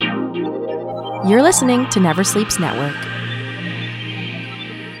You're listening to Never Sleeps Network.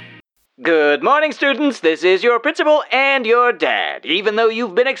 Good morning, students. This is your principal and your dad. Even though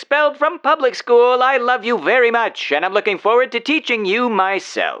you've been expelled from public school, I love you very much, and I'm looking forward to teaching you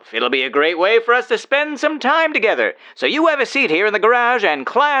myself. It'll be a great way for us to spend some time together. So you have a seat here in the garage, and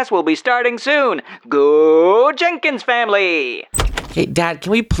class will be starting soon. Go Jenkins family! Hey, Dad,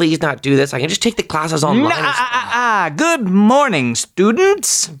 can we please not do this? I can just take the classes online. Good morning,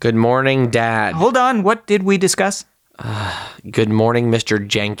 students. Good morning, Dad. Hold on, what did we discuss? Good morning, Mr.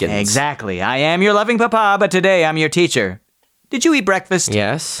 Jenkins. Exactly. I am your loving papa, but today I'm your teacher. Did you eat breakfast?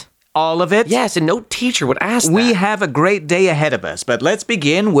 Yes? All of it? Yes, and no teacher would ask that. We have a great day ahead of us, but let's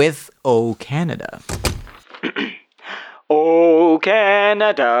begin with O Canada. O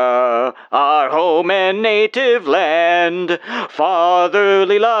Canada, our home and native land,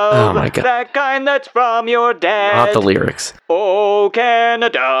 fatherly love, Oh my God. that kind that's from your dad. Not the lyrics. O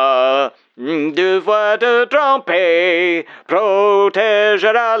Canada, devoir de tromper,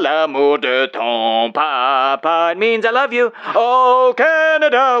 protégera l'amour de ton papa. It means I love you. O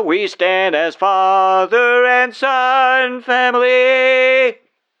Canada, we stand as father and son family.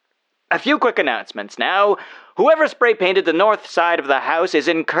 A few quick announcements now. Whoever spray painted the north side of the house is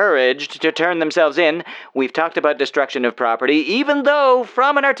encouraged to turn themselves in. We've talked about destruction of property, even though,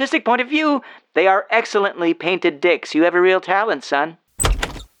 from an artistic point of view, they are excellently painted dicks. You have a real talent, son.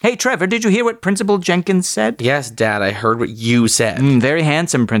 Hey, Trevor, did you hear what Principal Jenkins said? Yes, Dad, I heard what you said. Very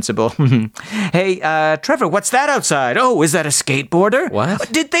handsome, Principal. Hey, Trevor, what's that outside? Oh, is that a skateboarder?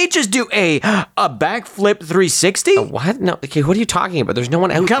 What? Did they just do a backflip 360? What? No, okay, what are you talking about? There's no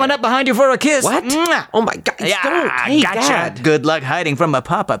one out Coming there. up behind you for a kiss. What? Mwah. Oh my God, Yeah, don't. Hey, gotcha. Dad. Good luck hiding from a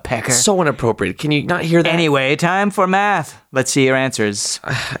papa pecker. So inappropriate. Can you not hear that? Anyway, time for math. Let's see your answers.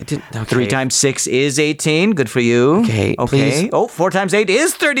 I didn't. Okay. 3 times 6 is 18. Good for you. Okay, please. Oh, 4 times 8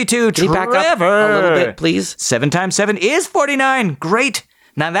 is 32. Can you back up Trevor. a little bit, please? 7 times 7 is 49. Great.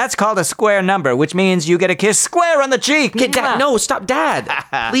 Now that's called a square number, which means you get a kiss square on the cheek. Okay, Dad, no, stop, Dad.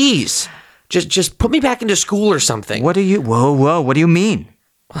 Please. Just put me back into school or something. What do you... Whoa, what do you mean?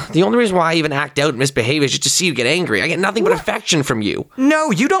 The only reason why I even act out and misbehave is just to see you get angry. I get nothing but affection from you.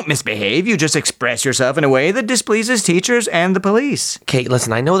 No, you don't misbehave. You just express yourself in a way that displeases teachers and the police. Okay,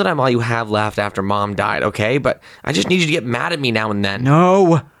 listen, I know that I'm all you have left after Mom died, okay? But I just need you to get mad at me now and then.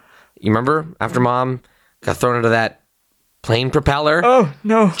 No. You remember after Mom got thrown into that plane propeller? Oh,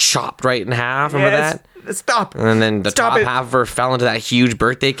 no. Chopped right in half, remember that? Stop. And then the Stop top it. half of her fell into that huge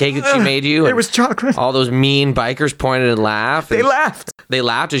birthday cake that she made you. It and was chocolate. All those mean bikers pointed and laughed. They and laughed. They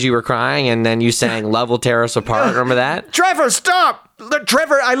laughed as you were crying, and then you sang Love Will Tear Us Apart. Remember that? Trevor, stop!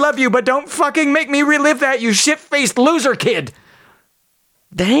 Trevor, I love you, but don't fucking make me relive that, you shit-faced loser kid.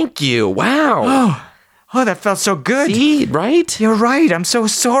 Thank you. Wow. Oh, that felt so good. See, right? You're right, I'm so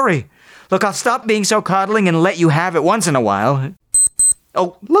sorry. Look, I'll stop being so coddling and let you have it once in a while.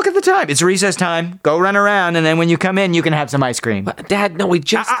 Oh, look at the time. It's recess time. Go run around, and then when you come in, you can have some ice cream. But Dad, no, we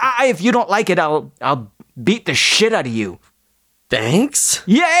just... If you don't like it, I'll beat the shit out of you. Thanks?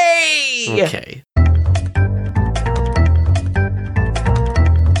 Yay! Okay.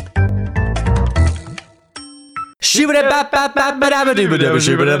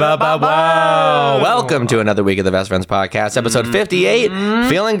 Welcome to another week of the Best Friends Podcast, episode 58.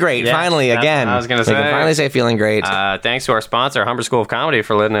 Feeling great, Yeah, finally, again. I was gonna We can say. finally say feeling great. Thanks to our sponsor, Humber School of Comedy,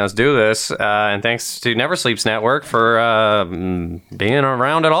 for letting us do this. And thanks to Never Sleeps Network for being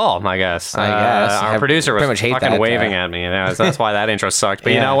around at all, I guess. I guess. Our I producer was pretty much hate fucking that, waving at me. So that's why that intro sucked. But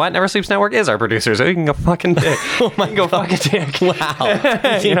you Yeah. know what? Never Sleeps Network is our producer, so you can go fucking dick. Oh my God. Go fucking dick.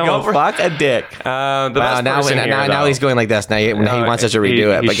 Wow. You know, go fuck a dick. The Wow, best now, person here, now though. he's going like this. Now he wants us to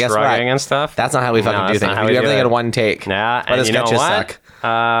redo it. He's But guess what? shrugging and stuff. That's not how we fucking do that's things. not how We we do do everything it. in one take. Nah, But and the you know sketches what? suck.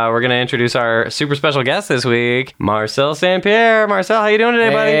 We're going to introduce our super special guest this week, Marcel St. Pierre. Marcel, how you doing today,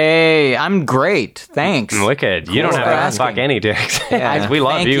 buddy? Hey, I'm great. Thanks. Wicked. You don't Cool. have to Asking. fuck any dicks. Yeah. We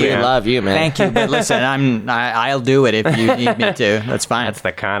love Thank you, you. man. Love you, man. Thank you, but listen, I'll do it if you need me to. That's fine. That's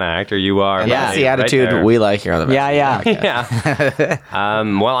the kind of actor you are. And Yeah. that's the Right attitude there. we like here on the Best Yeah, Friends yeah. Podcast.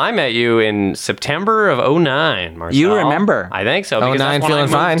 Yeah. Well, I met you in September of 2009, Marcel. You remember? I think so. because 09 that's when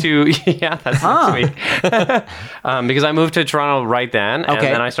I feeling moved To, yeah, that's next week. Because I moved to Toronto right then, and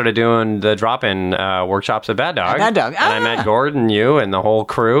Okay. then I started doing the drop-in workshops at Bad Dog. Bad Dog. And I met Gordon, you, and the whole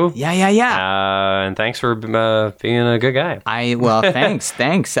crew. Yeah. And thanks for being a good guy.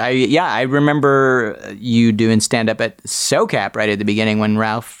 Thanks. I remember you doing stand up at SoCap right at the beginning when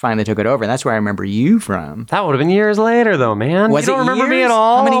Ralph finally took it over, and that's where I remember you from. That would have been years later, though, man. Was you don't it remember me years? at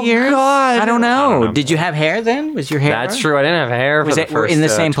all? How many years? God. I don't know. know. Did you have hair then? Was your hair? That's true. I didn't have hair Was for it the first in the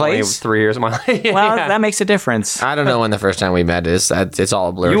same place? 3 years of my life. Well, that makes a difference. I don't know when the first time we met is. It's it's all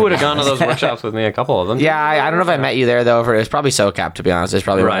a blur. You to would me. have gone to those workshops with me, a couple of them. Yeah, I don't know if I met you there though. It was probably SoCap, to be honest. It's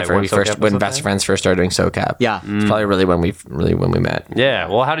probably Right, when SoCap was when the Best thing? Friends first started doing SoCap. Yeah. It's probably really when we met. Yeah.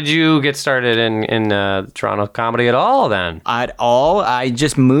 Well, how did you get started in Toronto comedy at all then? At all, I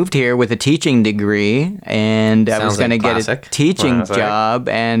just moved here with a teaching degree, and I was Sounds going to like get a classic. teaching Classic. job,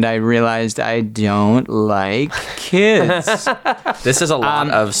 and I realized I don't like kids. This is a lot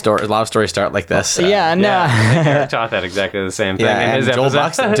of stories. A lot of stories start like this. yeah, no. Eric taught that exactly the same thing Yeah, in and his Joel episode.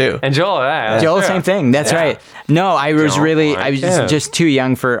 Buxton, too. And Joel, yeah. that's Joel, true. same thing. That's Yeah. right. No, I was Don't really, like I was kids. just too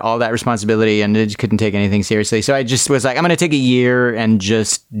young for all that responsibility, and I just couldn't take anything seriously. So I just was like, I'm going to take a year and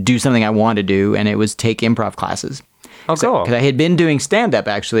just do something I want to do, and it was take improv classes. Oh, cool. Because I had been doing stand-up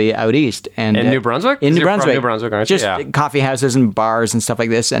actually out east, and In New Brunswick? In 'Cause New you're from Brunswick, New Brunswick, aren't you? just Yeah. coffee houses and bars and stuff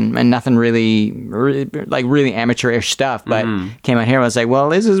like this, and nothing really like amateurish stuff. But came out here, I was like, well,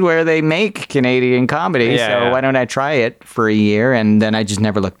 this is where they make Canadian comedy, Yeah, so yeah. why don't I try it for a year? And then I just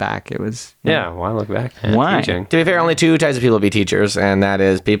never looked back. It was Yeah, why look back? Yeah, Why? Teaching. To be fair, only two types of people be teachers, and that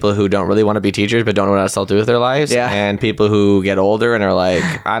is people who don't really want to be teachers but don't know what else they'll do with their lives, Yeah. and people who get older and are like,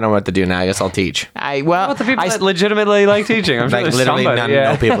 I don't know what to do now. I guess I'll teach. What the people that legitimately like teaching? I'm sure Like there's literally, somebody,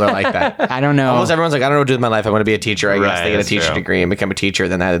 no people are like that. I don't know. Almost everyone's like, I don't know what to do with my life. I want to be a teacher. I guess Right, they get a that's teacher true. degree and become a teacher.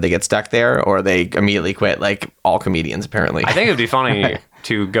 Then either they get stuck there or they immediately quit, like all comedians apparently. I think it'd be funny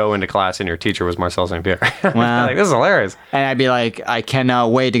to go into class and your teacher was Marcel St. Pierre. Wow. Like, this is hilarious. And I'd be like, I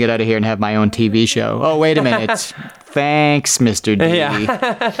cannot wait to get out of here and have my own TV show. Oh, wait a minute. Thanks, Mr. D.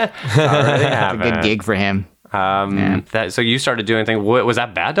 Yeah. A good gig for him. So you started doing things. Was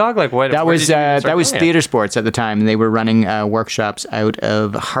that Bad Dog? Like what? That where was did you start that was doing it? theater sports at the time. And they were running workshops out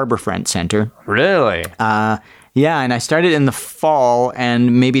of Harbourfront Center. Really? Yeah, and I started in the fall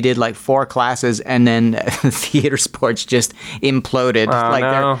and maybe did like 4 classes, and then theater sports just imploded. Like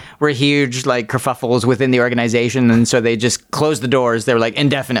no. there were huge like kerfuffles within the organization, and so they just closed the doors. They were like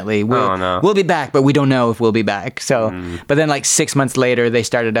indefinitely. We'll be back, but we don't know if we'll be back. So, but then like 6 months later, they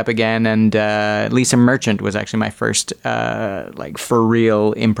started up again, and Lisa Merchant was actually my first like for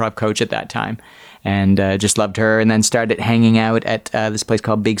real improv coach at that time. And just loved her, and then started hanging out at this place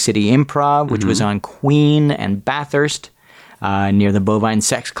called Big City Improv, which was on Queen and Bathurst, near the Bovine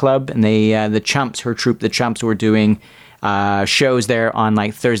Sex Club. And they, the Chumps, her troupe, the Chumps, were doing shows there on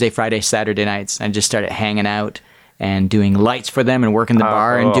like Thursday, Friday, Saturday nights. I just started hanging out and doing lights for them and working the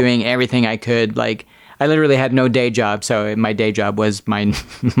bar and cool. doing everything I could. Like I literally had no day job, so my day job was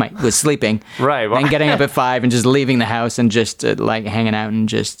was sleeping, Right, well- and getting up at 5 and just leaving the house and just like hanging out and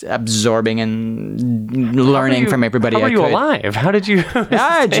just absorbing and learning from everybody. How I are you could. alive? How did you?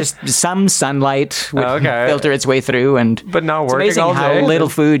 Just some sunlight would Okay. filter its way through, and But not it's working amazing all how day? little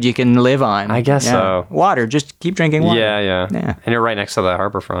food you can live on. I guess so. Water, just keep drinking water. Yeah. Yeah. And you're right next to the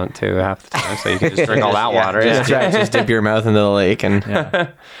harborfront too, half the time, so you can just drink all that water. Just, just dip your mouth into the lake and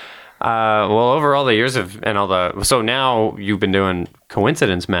Well, over all the years so now you've been doing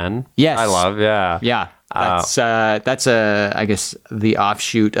Coincidence Men. Yes. I love. Yeah. Yeah. That's I guess the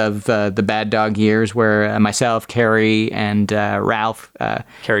offshoot of the Bad Dog years, where myself, Carrie, and Ralph,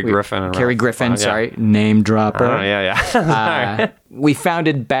 Carrie Griffin and Carrie Ralph. Griffin, Yeah. sorry, name dropper. Oh, yeah. We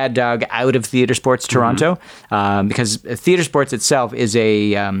founded Bad Dog out of Theater Sports Toronto because Theater Sports itself is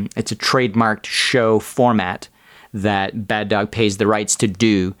it's a trademarked show format that Bad Dog pays the rights to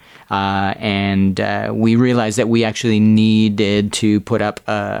do, and we realized that we actually needed to put up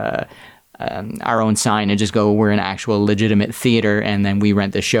our own sign and just go, we're an actual legitimate theater, and then we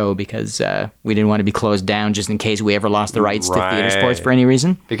rent the show because we didn't want to be closed down just in case we ever lost the rights to theater sports for any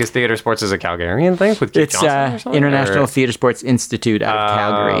reason. Because theater sports is a Calgarian thing with Keith It's Johnson or something, International or? Theater Sports Institute out of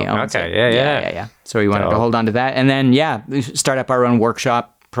Calgary. owns okay. it. Yeah. So we wanted to hold on to that, and then we start up our own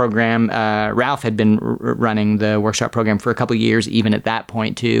workshop program. Ralph had been running the workshop program for a couple of years, even at that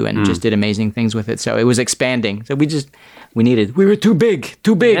point too, and just did amazing things with it. So it was expanding. So we were too big.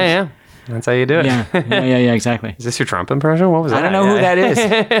 Yeah. That's how you do it. Yeah, exactly. Is this your Trump impression? What was that? I don't know who that is.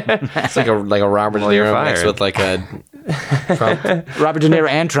 it's like a Robert De you're Niro mixed fired. with like a Trump. Robert De Niro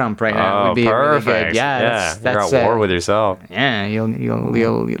and Trump right now Oh, would be perfect. really good. Yeah, You're at war with yourself. Yeah,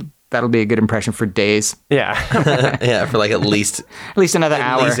 you'll that'll be a good impression for days. Yeah. Yeah, for like at least At least another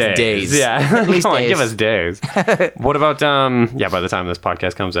hour. least days. Yeah. At least Come on, days. give us days. What about by the time this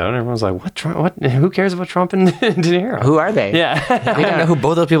podcast comes out, everyone's like, what Trump, what who cares about Trump and De Niro? Who are they? Yeah. we don't know who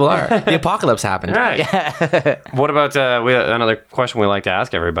both those people are. The apocalypse happened. Right. What about another question we like to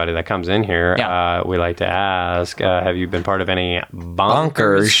ask everybody that comes in here? Yeah. We like to ask, have you been part of any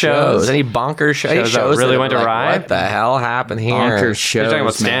Bonkers shows. Any bonkers shows? Shows that really went like, awry? What the hell happened here? Bonkers shows. You're talking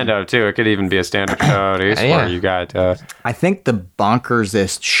about man. standout of too. It could even be a standard show at East Yeah. where you got. I think the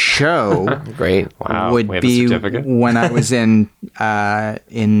bonkersest show Great. Wow, would we have a be certificate? when I was in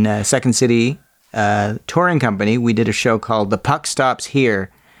Second City touring company. We did a show called The Puck Stops Here,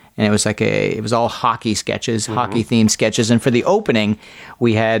 and it was all hockey sketches, hockey themed sketches. And for the opening,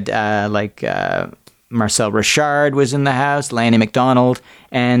 we had Marcel Richard was in the house, Lanny McDonald,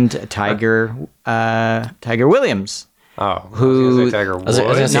 and Tiger Williams. Oh, Who- Tiger was gonna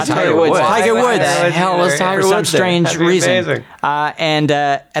Woods? say Not Tiger Woods. Tiger Woods. What the hell was Tiger For some Woods there? strange That'd be reason. amazing. And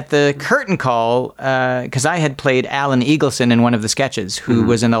at the curtain call, because I had played Alan Eagleson in one of the sketches, who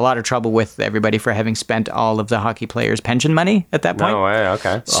was in a lot of trouble with everybody for having spent all of the hockey players' pension money at that point. No way.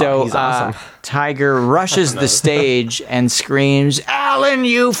 Okay. So he's awesome. Tiger rushes the stage and screams, "Alan,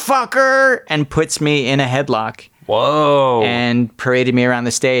 you fucker!" and puts me in a headlock Whoa. and paraded me around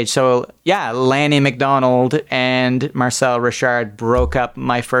the stage. So yeah, Lanny McDonald and Marcel Richard broke up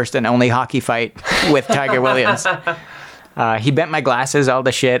my first and only hockey fight with Tiger Williams. He bent my glasses, all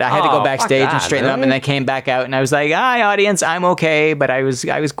the shit. I had to Oh, go backstage fuck and that, straighten them up, really? and I came back out and I was like, "Hi, audience, I'm okay," but I was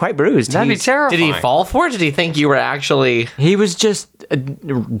quite bruised. That'd be He's- terrifying. Did he fall for it? Did he think you were actually? He was just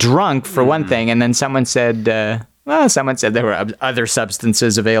drunk for one thing, and then someone said, there were other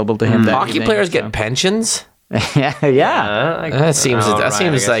substances available to him. That Hockey evening, players so- get pensions. yeah. That seems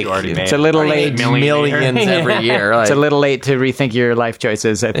like It's a little late. millions every year. Like, It's a little late to rethink your life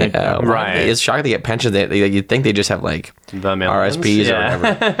choices, I think. yeah, though. Right. It's shocking to get pensions. You'd think they just have like The millions? RSPs Yeah. or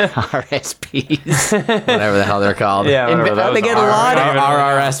whatever, RSPs. whatever the hell they're called. Yeah. whatever those they get a are. lot of-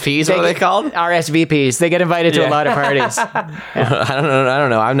 RRSPs. What are they called? RSVPs. They get invited to a Yeah. lot of parties. I don't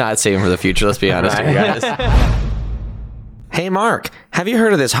know. I'm not saving for the future. Let's be honest, here, guys. Hey, Mark, have you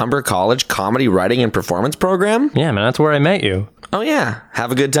heard of this Humber College comedy writing and performance program? Yeah, man, that's where I met you. Oh, yeah.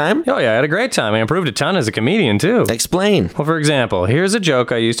 Have a good time? Oh, yeah, I had a great time. I improved a ton as a comedian, too. Explain. Well, for example, here's a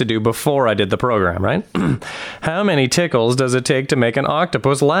joke I used to do before I did the program, right? How many tickles does it take to make an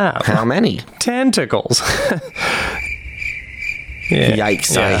octopus laugh? How many? 10 tickles. Yeah.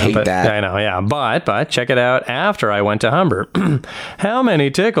 Yikes, I hate but- that. I know, yeah. But check it out after I went to Humber. How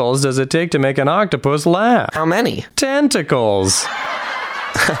many tickles does it take to make an octopus laugh? How many? Tentacles.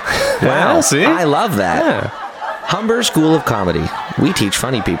 Well, see? I love that. Yeah. Humber School of Comedy. We teach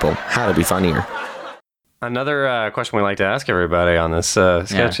funny people how to be funnier. Another question we like to ask everybody on this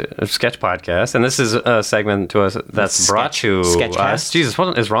sketch podcast, and this is a segment to us that's brought to Sketchcast? us. Jesus,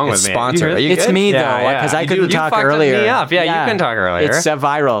 what is wrong It's with me? sponsored. You Are you It's good? me, though, Yeah, because I You couldn't talk fucked earlier. Me up. Yeah, you couldn't talk earlier. It's a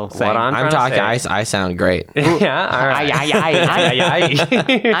viral thing. What I'm I'm trying talking. to say. I sound great. Yeah, all right.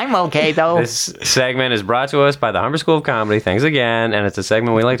 I'm okay, though. This segment is brought to us by the Humber School of Comedy. Thanks again, and it's a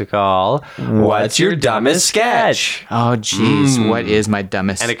segment we like to call "What's Your Dumbest Sketch?" Oh, jeez. What is my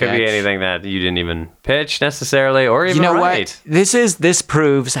dumbest And it could be sketch? anything that you didn't even pitch necessarily, or even You know write. what? This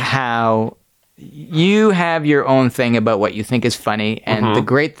proves how you have your own thing about what you think is funny, and the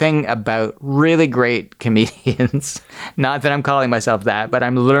great thing about really great comedians, not that I'm calling myself that, but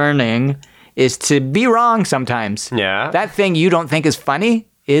I'm learning, is to be wrong sometimes. Yeah. That thing you don't think is funny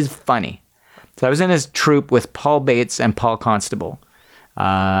is funny. So I was in this troupe with Paul Bates and Paul Constable,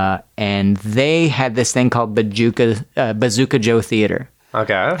 and they had this thing called Bazooka Joe Theater,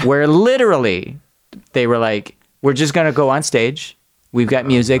 Okay. where literally they were like, we're just going to go on stage. We've got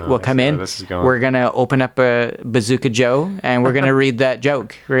music. We'll come see in. where this is going. We're going to open up a Bazooka Joe and we're going to read that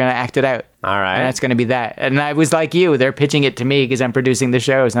joke. We're going to act it out. All right. And that's going to be that. And I was like you. They're pitching it to me because I'm producing the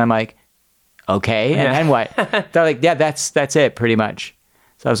shows. And I'm like, okay. And then what? They're like, yeah, that's it pretty much.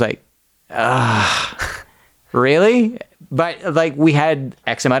 So I was like, really? But like we had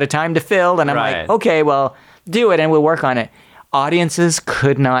X amount of time to fill. And I'm Right. like, okay, well, do it and we'll work on it. Audiences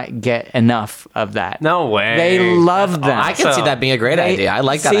could not get enough of that. No way. They loved them. I can see that being a great They- idea. I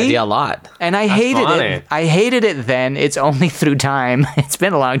like that see? idea a lot. And I hated funny. it. I hated it then. It's only through time. It's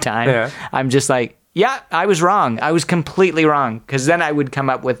been a long time. Yeah. I'm just like, yeah, I was wrong. I was completely wrong. Because then I would come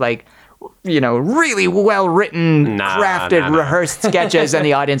up with like, really well written, Nah, crafted, nah. rehearsed sketches, and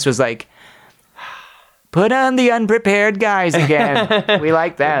the audience was like, put on the unprepared guys again. We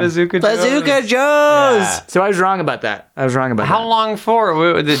like that. Bazooka Bazooka Joes. Joes. Yeah. So I was wrong about that. How long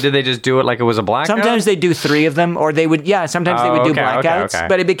for? Did they just do it like it was a blackout? Sometimes they do 3 of them, or they would, sometimes they Oh, would do okay, blackouts, okay.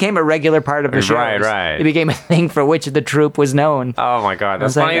 but it became a regular part of the show. Right. It became a thing for which the troupe was known. Oh my god,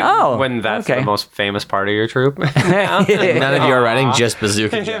 that's was like, funny. oh, when that's okay. the most famous part of your troupe. None of you are writing, just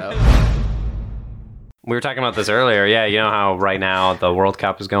Bazooka Joe. We were talking about this earlier. Yeah, you know how right now the World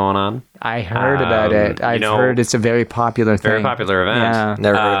Cup is going on. I heard about it. you I've know- heard it's a very popular thing. Very popular event. Yeah.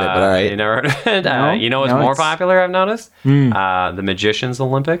 Never heard of it, but all right. You never heard of it? No, you know what's no, more it's- popular? I've noticed the Magicians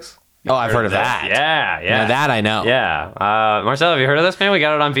Olympics. Oh, I've heard of that. Yeah. Now that I know. Yeah. Marcel, have you heard of this, man? We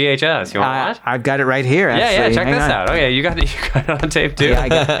got it on VHS. You want to watch? I've got it right here. Yeah, Actually. check Hang this on. out. Oh, yeah, you got it on tape, too. Yeah, I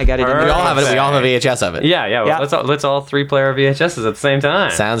got it. All in We all have it. Perfect. We all have a VHS of it. Yeah. Well, Yeah. let's all 3-player VHSs at the same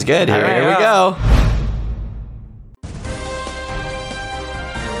time. Sounds good. Here right, we go.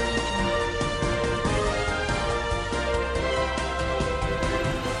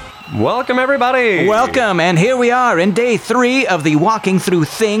 Welcome, everybody. Welcome, and here we are in day 3 of the Walking Through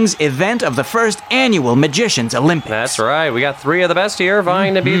Things event of the first annual Magicians Olympics. That's right. We got 3 of the best here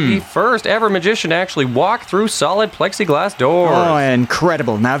vying to be the first ever magician to actually walk through solid plexiglass doors. Oh,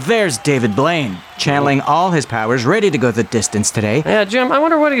 incredible. Now there's David Blaine, channeling all his powers, ready to go the distance today. Yeah, Jim, I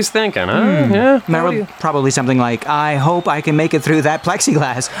wonder what he's thinking, huh? Yeah. Probably something like, I hope I can make it through that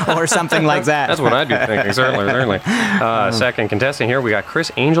plexiglass, or something like that. That's what I'd be thinking, certainly. Second contestant here, we got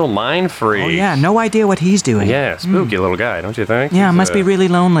Chris Angel Mindfree. Oh, yeah, no idea what he's doing. Yeah, spooky little guy, don't you think? Yeah, He's, must be really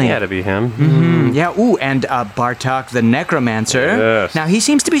lonely. Yeah, to be him. Yeah, ooh, and Bartok the Necromancer. Yes. Now, he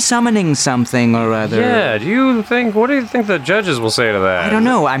seems to be summoning something or other. Yeah, what do you think the judges will say to that? I don't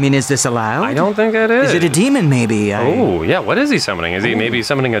know. I mean, is this allowed? I don't think that is. Is it a demon, maybe? Oh, yeah, what is he summoning? Is he maybe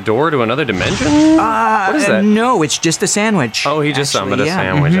summoning a door to another dimension? What is that? No, it's just a sandwich. Oh, he just summoned a yeah.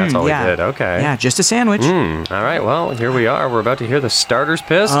 sandwich. That's all yeah. he did. Okay. Yeah, just a sandwich. All right, well, here we are. We're about to hear the starter's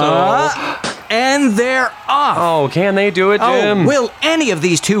pistol. And they're off. Oh, can they do it, Jim? Oh, will any of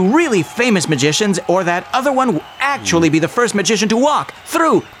these 2 really famous magicians or that other one actually be the first magician to walk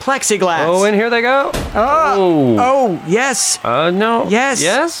through plexiglass? Oh, and here they go. Oh, yes. No. Yes.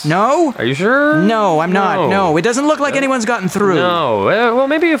 Yes? No? Are you sure? No, I'm not. No, it doesn't look like anyone's gotten through. No. Well,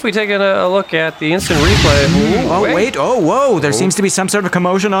 maybe if we take a look at the instant replay. Oh, wait. Oh, whoa. There seems to be some sort of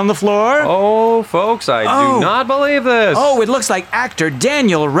commotion on the floor. Oh, folks, I do not believe this. Oh, it looks like actor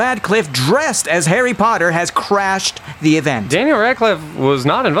Daniel Radcliffe, dressed as Harry Potter, has crashed the event. Daniel Radcliffe was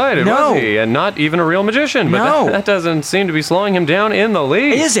not invited, No. was he? And not even a real magician. But No. that doesn't seem to be slowing him down in the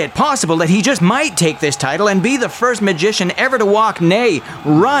least. Is it possible that he just might take this title and be the first magician ever to walk, nay,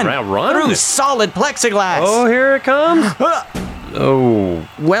 run through solid plexiglass? Oh, here it comes. Oh.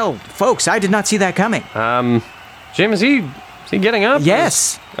 Well, folks, I did not see that coming. Jim, is he getting up?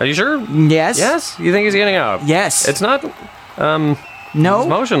 Yes. Are you sure? Yes. Yes? You think he's getting up? Yes. It's not... No. He's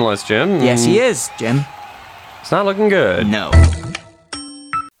motionless, Jim. Yes, he is, Jim. It's not looking good. No.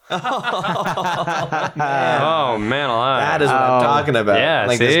 Oh, man alive. That is what I'm talking about. Yeah,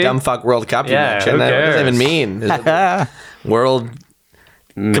 like see? this dumb fuck World Cup you Yeah, mentioned. who What does that even cares? mean? Is it the world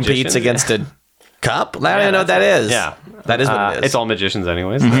competes Magician? against a cup? I don't even know what that is. Yeah. That is what it is. It's all magicians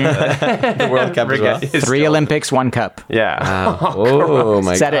anyways. the World Cup as well. 3 Olympics, 1 cup. Yeah. Oh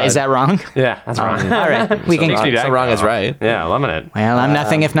my god. Is that wrong? Yeah, that's right. All right. We can. Makes me So wrong is right. Yeah, loving it. Well, I'm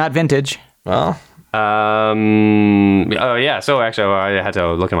nothing if not vintage. Well, Oh yeah. So actually, I had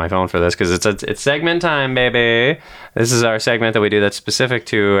to look at my phone for this because it's segment time, baby. This is our segment that we do that's specific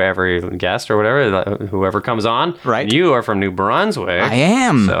to every guest or whatever, whoever comes on. Right. You are from New Brunswick. I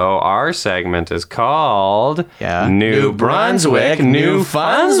am. So our segment is called Yeah. New Brunswick, New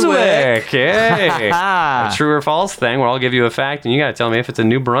Funswick. Hey. Ah. A true or false thing where I'll give you a fact and you got to tell me if it's a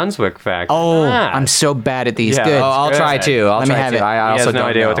New Brunswick fact. Oh, Ah. I'm so bad at these. Yeah. Good. oh, I'll good. try too. Let me have it. I He also has no don't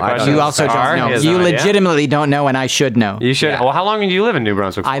idea know. what the I don't question know. You also Star, don't he know. has You no idea. legitimately don't know, and I should know. You should. Yeah. Well, how long did you live in New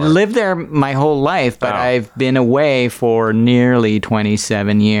Brunswick for? I lived there my whole life, but Oh. I've been away for nearly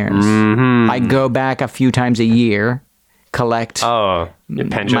 27 years. I go back a few times a year, collect Oh, your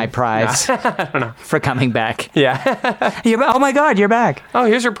pension. my prize for coming back. Yeah. Oh my God, you're back! Oh,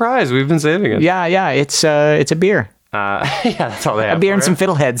 here's your prize. We've been saving it. Yeah, it's a beer, Yeah, that's all they have. a beer and for some it.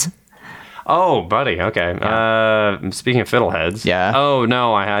 fiddleheads. Oh, buddy. Okay. Speaking of fiddleheads. Yeah. Oh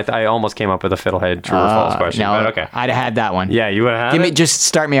no, I almost came up with a fiddlehead true or false question. No, But okay. I'd have had that one. Yeah, you would have. Just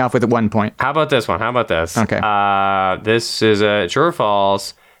start me off with 1 point. How about this one? Okay. This is a true or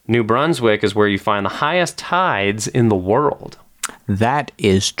false. New Brunswick is where you find the highest tides in the world. That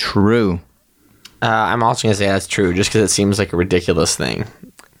is true. I'm also going to say that's true just because it seems like a ridiculous thing.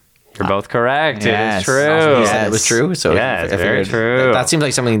 You're both correct. It yes. is true. You said Yes. it was true. So Yeah, it's very figured true. That seems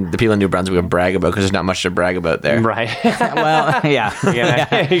like something the people in New Brunswick would brag about because there's not much to brag about there. Right. Well, yeah.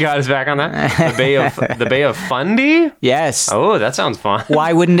 You got us back on that. The Bay of Fundy. Yes. Oh, that sounds fun.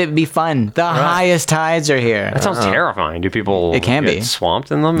 Why wouldn't it be fun? The highest tides are here. That sounds terrifying. Do people It can get be. swamped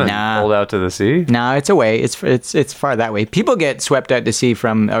in them and Nah. pulled out to the sea? No, it's away. It's far that way. People get swept out to sea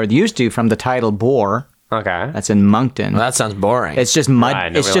from, or used to, from the tidal bore. Okay. That's in Moncton. Well, that sounds boring. It's just mud. Right,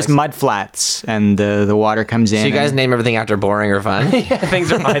 nobody It's just likes it. mud flats, and the water comes in. so you guys and name everything after boring or fun?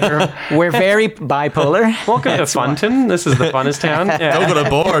 Things are fine. we're very bipolar. Welcome to Funton. This is the funnest town. Yeah. Don't go to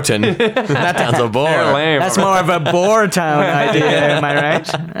Borton. That sounds so boring. They're lame. That's more of a bore town idea. Am I right?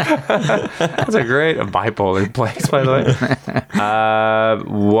 That's a great bipolar place, by the way.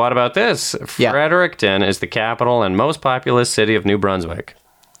 What about this? Yeah. Fredericton is the capital and most populous city of New Brunswick.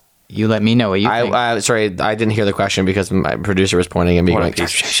 You let me know what you think. Sorry, I didn't hear the question because my producer was pointing at me What a going,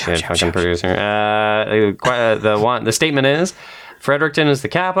 piece of shit fucking producer. The statement is, Fredericton is the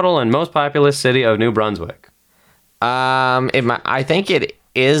capital and most populous city of New Brunswick. I think it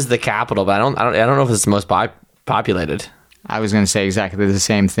is the capital, but I don't know if it's the most populated. I was going to say exactly the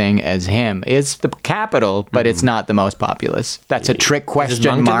same thing as him. It's the capital, but it's not the most populous. That's a trick Is question,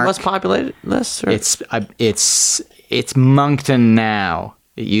 Moncton Mark. most populated list? Or? It's Moncton now.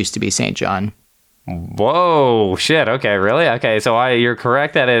 It used to be St. John. Whoa, shit. Okay, really? Okay, so you're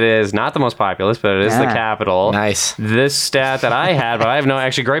correct that it is not the most populous, but it is the Yeah. capital. Nice. This stat that I had, but I have no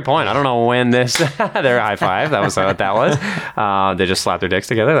actually great point. I don't know when this. Their high five. That was what that was. They just slapped their dicks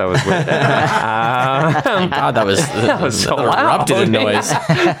together. That was weird. God, that was so erupted in loud. noise.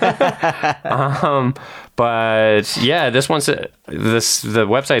 But yeah, the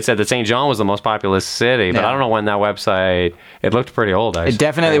website said that St. John was the most populous city, but Yeah. I don't know when that website. It looked pretty old. It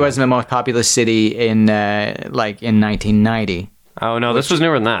definitely wasn't the most populous city in 1990. Oh no, this was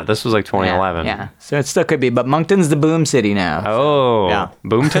newer than that. This was like 2011. Yeah. So it still could be, but Moncton's the boom city now. Oh, Yeah.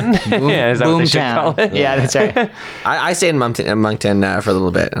 Boomton? Yeah, is that what they should Boomtown. call it? Yeah, that's right. I stayed in Moncton for a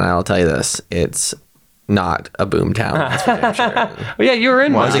little bit, and I'll tell you this: it's not a boom town. That's for damn sure. Oh, yeah, you were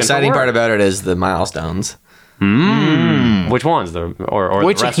in The one. most exciting part about it is the milestones. Which ones? Or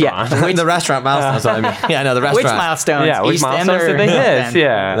Which- the restaurant? yeah. The restaurant milestones. I mean, yeah, no, the restaurant. Which milestones? Yeah, which East End milestones or did they North hit? End?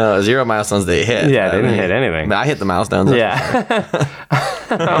 Yeah. No, 0 milestones they hit. Yeah, they I didn't mean, hit anything. But I hit the milestones. Yeah.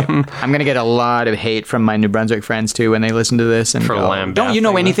 I'm going to get a lot of hate from my New Brunswick friends too when they listen to this and For go, don't you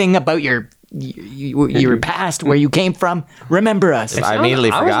know lambasting anything about your past, where you came from? Remember us. I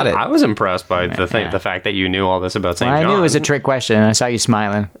immediately forgot it. I was impressed by the fact that you knew all this about St. I John. knew it was a trick question, and I saw you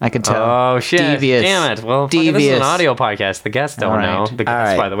smiling. I could tell. Oh shit! Devious. Damn it! Well, fucking this is an audio podcast. The guests don't All know. right. The guests,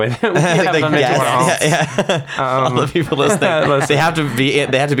 right. by the way, we have them into our homes. yeah. All the people listening, they have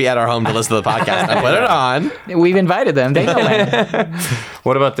to be at our home to listen to the podcast. I put it on. We've invited them. They know when.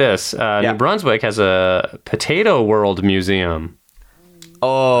 What about this? New Brunswick has a Potato World Museum.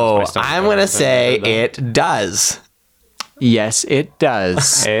 Oh, stomach I'm gonna hurt. say it does. Yes, it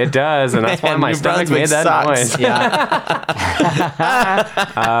does. It does, and that's why Man, my New stomach Brunswick made that sucks. noise. Yeah.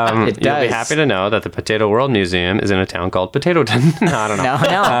 It You'll be does. happy to know that the Potato World Museum is in a town called Potatoton. No, I don't know.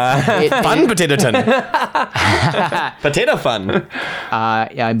 No. Fun potato ton. Potato fun.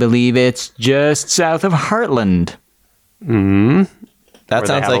 I believe it's just south of Heartland. That Where they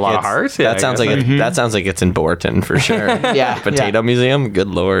sounds have like a lot of it's, hearts? Yeah, I that sounds guess. like that sounds like it's in Borton for sure. Yeah. Potato museum. Good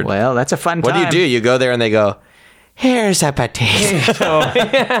lord. Well, that's a fun What time. do? You go there and they go, "Here's a potato."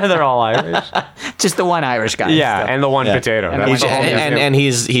 Yeah, they're all Irish. Just the one Irish guy. Yeah, still. and the one potato. And That's He's, the whole and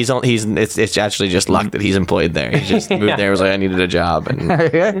museum. it's actually just luck that he's employed there. He just moved there. Was like, I needed a job and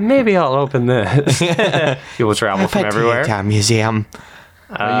Maybe I'll open this. People travel from everywhere. Potato museum.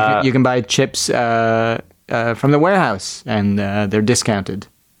 You can buy chips from the warehouse, and they're discounted.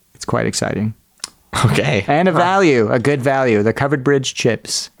 It's quite exciting. Okay. And a good value. The Covered Bridge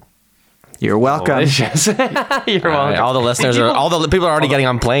chips. You're welcome. Delicious. You're welcome. All the listeners all the people are already getting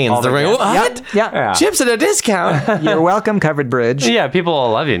on planes. They're going, what? Yeah. Chips at a discount. You're welcome, Covered Bridge. Yeah, people will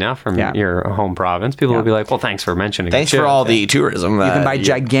love you now from Yeah. your home province. People will be like, well, thanks for mentioning Thanks it. for all the tourism. You can buy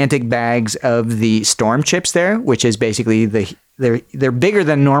gigantic bags of the Storm chips there, which is basically they're bigger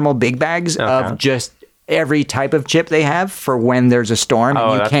than normal big bags of just every type of chip they have for when there's a storm and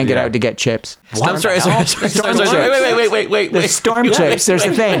you that's- can't get yeah. out to get chips. I'm sorry. Wait. The storm chips, there's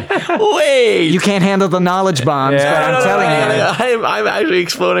the thing. Wait. You can't handle the knowledge bombs, but I'm telling you. I'm actually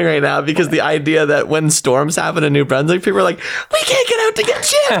exploding right now because the idea that when storms happen in New Brunswick, people are like, we can't get out to get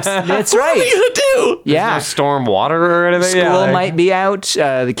chips. That's What are we right. going to do? Yeah. No storm water or anything. School might be out.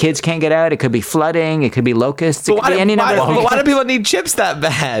 The kids can't get out. It could be flooding. It could be locusts. It But could be any number of things. why do people need chips that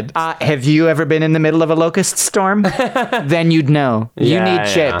bad? Have you ever been in the middle of a locust storm? Then you'd know. You Yeah, need yeah,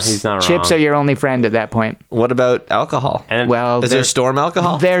 chips. he's not Chips wrong. are your only friend at that point. What about alcohol? And, Well, Is there storm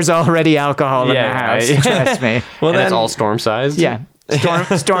alcohol? there's already alcohol in Yeah, the house. right. Trust me. Well, and it's then all storm sized. Yeah.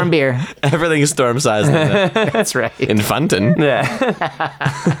 Storm beer. everything is storm sized That's right. in Funton. Yeah.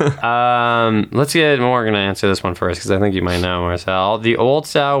 Let's get more. We're going to answer this one first because I think you might know, Marcel. The Old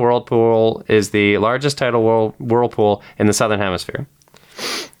Sow Whirlpool is the largest tidal whirlpool in the Southern Hemisphere.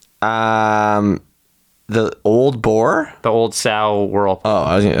 The Old Boar? The Old Sow Whirlpool.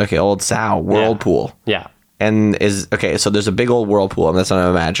 Oh, okay, Old Sow Whirlpool. Yeah. And so there's a big old whirlpool, and that's what I'm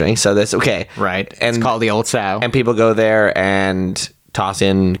imagining. So that's okay. Right. And It's called the Old Sow. and people go there and toss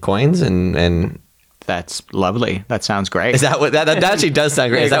in coins and That's lovely. That sounds great. is that what that actually does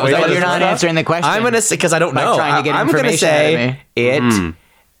sound great? Is that But what you're it's not about? answering the question. I'm gonna say because I don't By know. trying to get I'm gonna information out of say me. it.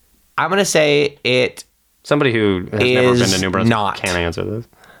 I'm gonna say it. Somebody who has never been to Is New Brunswick not. can't answer this.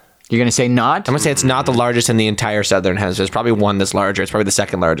 You're going to say not? I'm gonna say it's not the largest in the entire southern hemisphere. There's probably one that's larger. It's probably the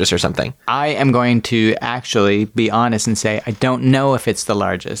second largest or something. I am going to actually be honest and say I don't know if it's the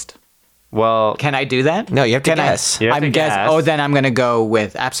largest. Well, Can I do that? No, you have to Can I- guess. You have I'm to guess. guess. Oh, then I'm going to go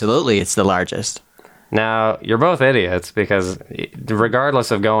with absolutely it's the largest. now you're both idiots because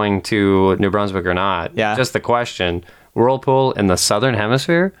regardless of going to New Brunswick or not, Yeah. just the question: whirlpool in the southern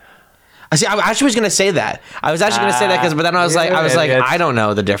hemisphere? I see. I actually was gonna say that. I was actually gonna say that but then I was like, I don't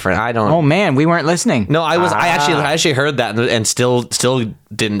know the difference. I don't. Oh man, we weren't listening. No, I was. I actually heard that and still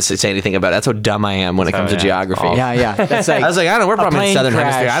didn't say anything about it. That's how dumb I am when it comes to geography. Oh. Yeah. That's like I was like, I don't know. We're probably in the plane southern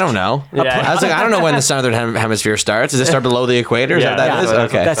hemisphere. I crashed. don't know. Yeah. I was like, I don't know when the southern hemisphere starts. Does it start below the equator? Is Yeah, that what that yeah, is?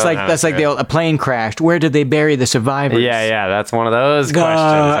 that's- Okay. that's like a plane crashed. Where did they bury the survivors? Yeah, that's one of those questions.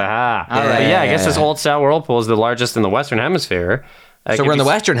 Aha. All right. Yeah, I guess this Yeah. Old Sow Whirlpool is the largest in the Western Hemisphere. So we're in the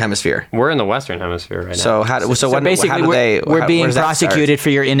Western Hemisphere. We're in the Western Hemisphere right now. So So when, basically, how do we're where being does that prosecuted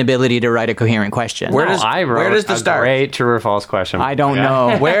for your inability to write a coherent question. Where No, does- I wrote where does the a start? great true or false question. I don't Yeah. know.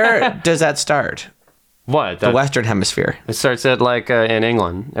 start? Where does that start? What? The Western Hemisphere. It starts at in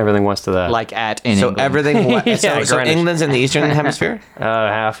England. Everything west of that. Like in So England. everything. Yeah, so Greenwich. England's in the Eastern Hemisphere.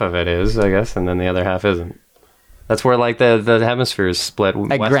 half of it is, I guess, and then the other half isn't. That's where the hemispheres split.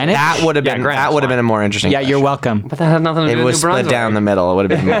 Like west- Greenwich? That would have Yeah, been Greenwich that would have line. been a more interesting. Yeah, you're question. welcome. But that had nothing to do If it with was New split Brunswick. down the middle, it would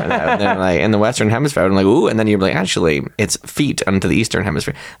have been more. Then, like in the Western Hemisphere, I'm like, ooh, and then you're like, actually, it's feet onto the Eastern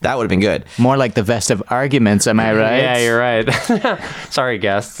Hemisphere. That would have been good. More like the vest of arguments, am I right? Yeah, you're right. Sorry,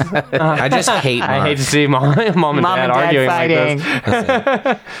 guests. I just hate. I Mark. hate to see mom and Mom dad and arguing dad fighting. like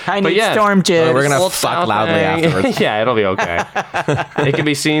this. I need yeah. storm chips. We're gonna Old fuck South loudly thing. afterwards. Yeah, it'll be okay. It can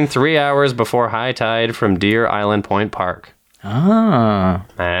be seen 3 hours before high tide from Deer Island Point Park. Ah.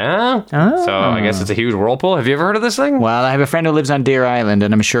 Yeah. So I guess it's a huge whirlpool. Have you ever heard of this thing? Well, I have a friend who lives on Deer Island,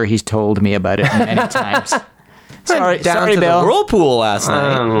 and I'm sure he's told me about it many times. Sorry, Down sorry, to Bill. the whirlpool last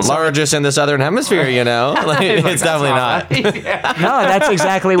night. Largest in the Southern Hemisphere, you know. Like, it's definitely not. No, that's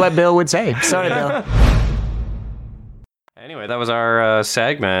exactly what Bill would say. Sorry, Bill. Anyway, that was our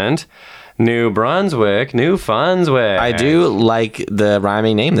segment. New Brunswick, New Funswick. I do like the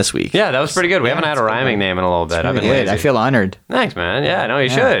rhyming name this week. Yeah, that was pretty good. We haven't had a rhyming name in a little bit. I've been Good. I lazy. feel honored. Thanks, man. Yeah, no, you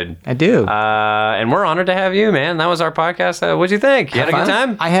should. I do. And we're honored to have you, man. That was our podcast. What'd you think? You had a good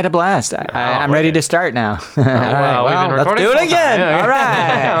time? I had a blast. I'm ready to start now. Well, we've been let's recording do it full-time. again. Yeah. All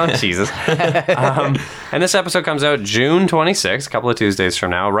right. Oh, Jesus. And this episode comes out June 26th, a couple of Tuesdays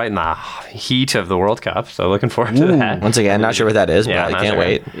from now, right in the heat of the World Cup. So looking forward to that. Once again, not sure what that is, Yeah, but I not can't sure.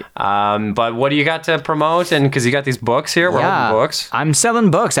 wait. But what do you got to promote? And because you got these books here, we're holding books. I'm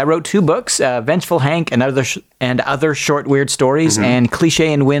selling books. I wrote 2 books, Vengeful Hank and other short weird stories, and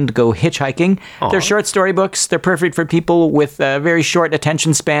Cliche and Wind Go Hitchhiking. They're short story books. They're perfect for people with very short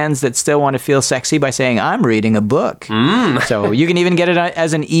attention spans that still want to feel sexy by saying, I'm reading a book. So you can even get it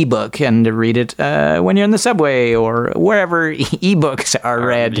as an ebook and read it when you're in the subway or wherever ebooks are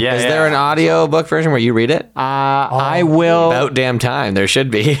read. Yeah, Is there an audio book version where you read it? I will. About damn time. There should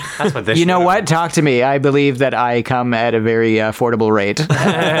be. That's what this You know should what? Talk to me. I believe that I come at a very affordable rate.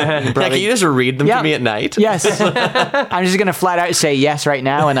 Yeah, can you just read them Yeah. to me at night? Yes. I'm just going to flat out say yes right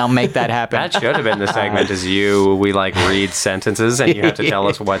now, and I'll make that happen. That should have been the segment. We read sentences, and you have to tell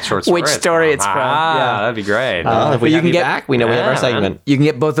us what short story Which story it's from, Ah, yeah. that'd be great. Well, if we you have can you get- back, we know we have our Yeah, segment. You can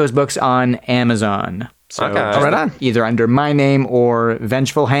get both those books on Amazon. So Okay. Oh, right on. either under my name or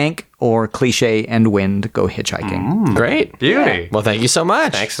Vengeful Hank or Cliche and Wind Go Hitchhiking. Great. Beauty. Well, thank you so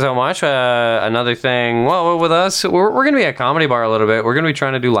much. Thanks so much. Another thing, well, with us, we're going to be at Comedy Bar a little bit. We're going to be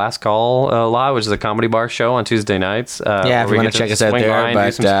trying to do Last Call Live, which is a comedy bar show on Tuesday nights. Yeah, where if we you want get to check us out swing by there, and do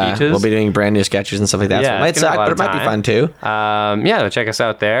but some speeches. we'll be doing brand new sketches and stuff like that. Yeah, so it might it's gonna be suck, a lot but of it might be time. fun too. Yeah, check us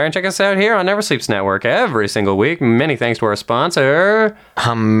out there and check us out here on Never Sleeps Network every single week. Many thanks to our sponsor.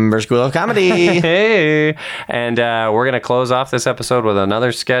 Humber School of Comedy. Hey, and we're going to close off this episode with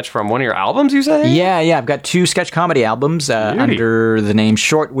another sketch from one of your albums, you say? Yeah. I've got 2 sketch comedy albums under the name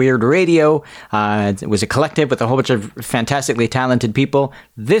Short Weird Radio. It was a collective with a whole bunch of fantastically talented people.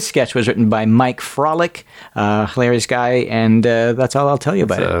 This sketch was written by Mike Frolic, hilarious guy, and that's all I'll tell you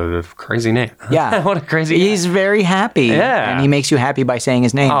about it. A crazy name. Yeah. What a crazy guy. He's very happy. Yeah. And he makes you happy by saying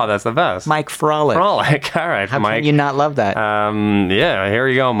his name. Oh, that's the best. Mike Frolic. Frolic. All right, How Mike. can you not love that? Yeah, here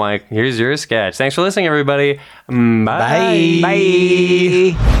you go, Mike. Here's your sketch. Thanks for listening, everybody. Bye.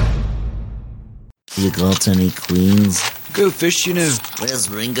 Bye. You got any queens? Go fish, you know. Where's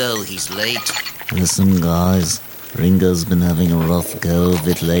Ringo? He's late. Listen, guys. Ringo's been having a rough go of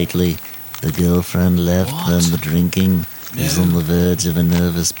it lately. The girlfriend left, then the drinking. He's on the verge of a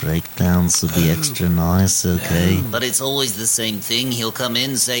nervous breakdown, so be extra nice, okay? But it's always the same thing. He'll come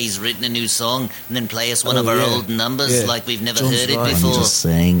in, say he's written a new song, and then play us one of our old numbers like we've never heard it before. I'm just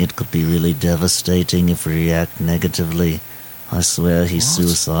saying it could be really devastating if we react negatively. I swear he's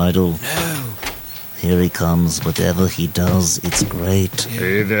suicidal. No. Here he comes. Whatever he does, it's great.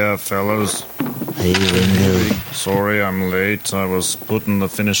 Hey there, fellas. Hey, Ringo. Sorry I'm late. I was putting the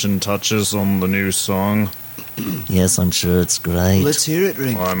finishing touches on the new song. Yes, I'm sure it's great. Let's hear it,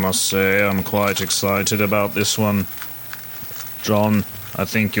 Ring. I must say I'm quite excited about this one. John, I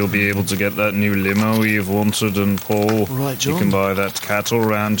think you'll be able to get that new limo you've wanted, and Paul, Right, John. you can buy that cattle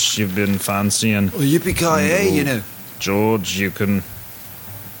ranch you've been fancying. Oh, yippee-ki-yay, you know. George, you can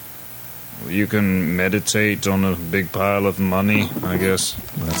meditate on a big pile of money, I guess.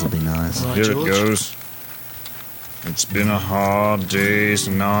 That'll be nice. Right, Here George. it goes. It's been a hard day's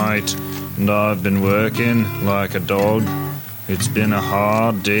night, and I've been working like a dog. It's been a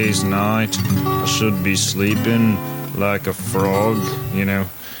hard day's night. I should be sleeping like a frog, you know.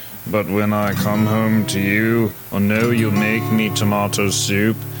 But when I come home to you, I know you'll make me tomato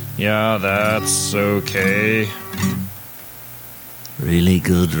soup. Yeah, that's okay. Really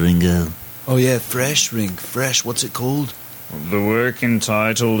good, Ringo. Oh, yeah, fresh, Ring. Fresh. What's it called? The working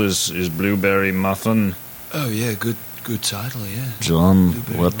title is Blueberry Muffin. Oh, yeah, good title, yeah. John,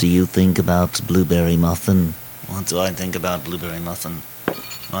 Blueberry what do you think about Blueberry Muffin? What do I think about Blueberry Muffin?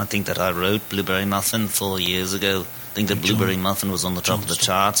 I think that I wrote Blueberry Muffin 4 years ago. I think that Blueberry Muffin was on the top of the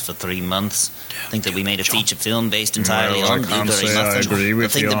charts for 3 months. I think that we made a feature film based entirely Well, I on can't Blueberry say I Muffin. agree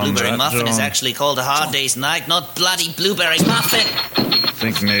with I think you the on Blueberry that, Muffin is John. actually called A Hard Day's Night, not bloody Blueberry Muffin.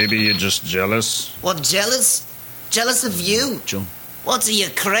 Think maybe you're just jealous? What, jealous? Jealous of you? John. What, are you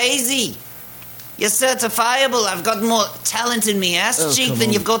crazy? You're certifiable. I've got more talent in me ass cheek come than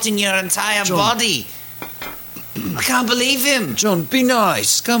on. you've got in your entire John. body. I can't believe him. John, be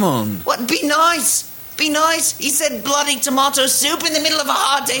nice. Come on. What, be nice? Be nice? He said bloody tomato soup in the middle of a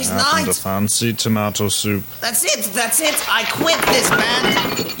hard day's Happen to night. fancy tomato soup. That's it. I quit this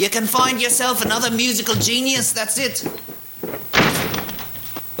band. You can find yourself another musical genius. That's it.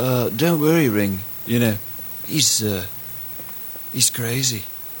 Don't worry, Ring. You know, he's crazy.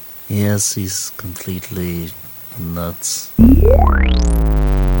 Yes, he's completely nuts.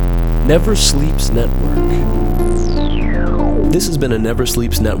 Never Sleeps Network. This has been a Never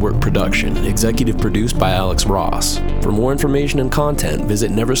Sleeps Network production, executive produced by Alex Ross. For more information and content,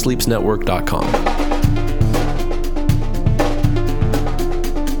 visit neversleepsnetwork.com.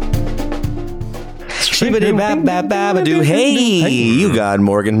 Hey, you got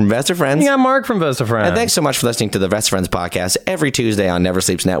Morgan from Best of Friends. You got Mark from Best of Friends. And thanks so much for listening to the Best of Friends podcast every Tuesday on Never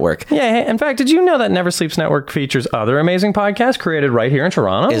Sleeps Network. Yeah, hey, in fact, did you know that Never Sleeps Network features other amazing podcasts created right here in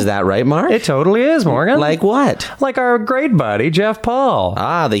Toronto? Is that right, Mark? It totally is, Morgan. Like what? Like our great buddy, Jeff Paul.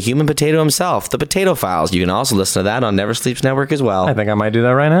 Ah, the human potato himself, the Potato Files. You can also listen to that on Never Sleeps Network as well. I think I might do that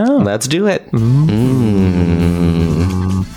right now. Let's do it.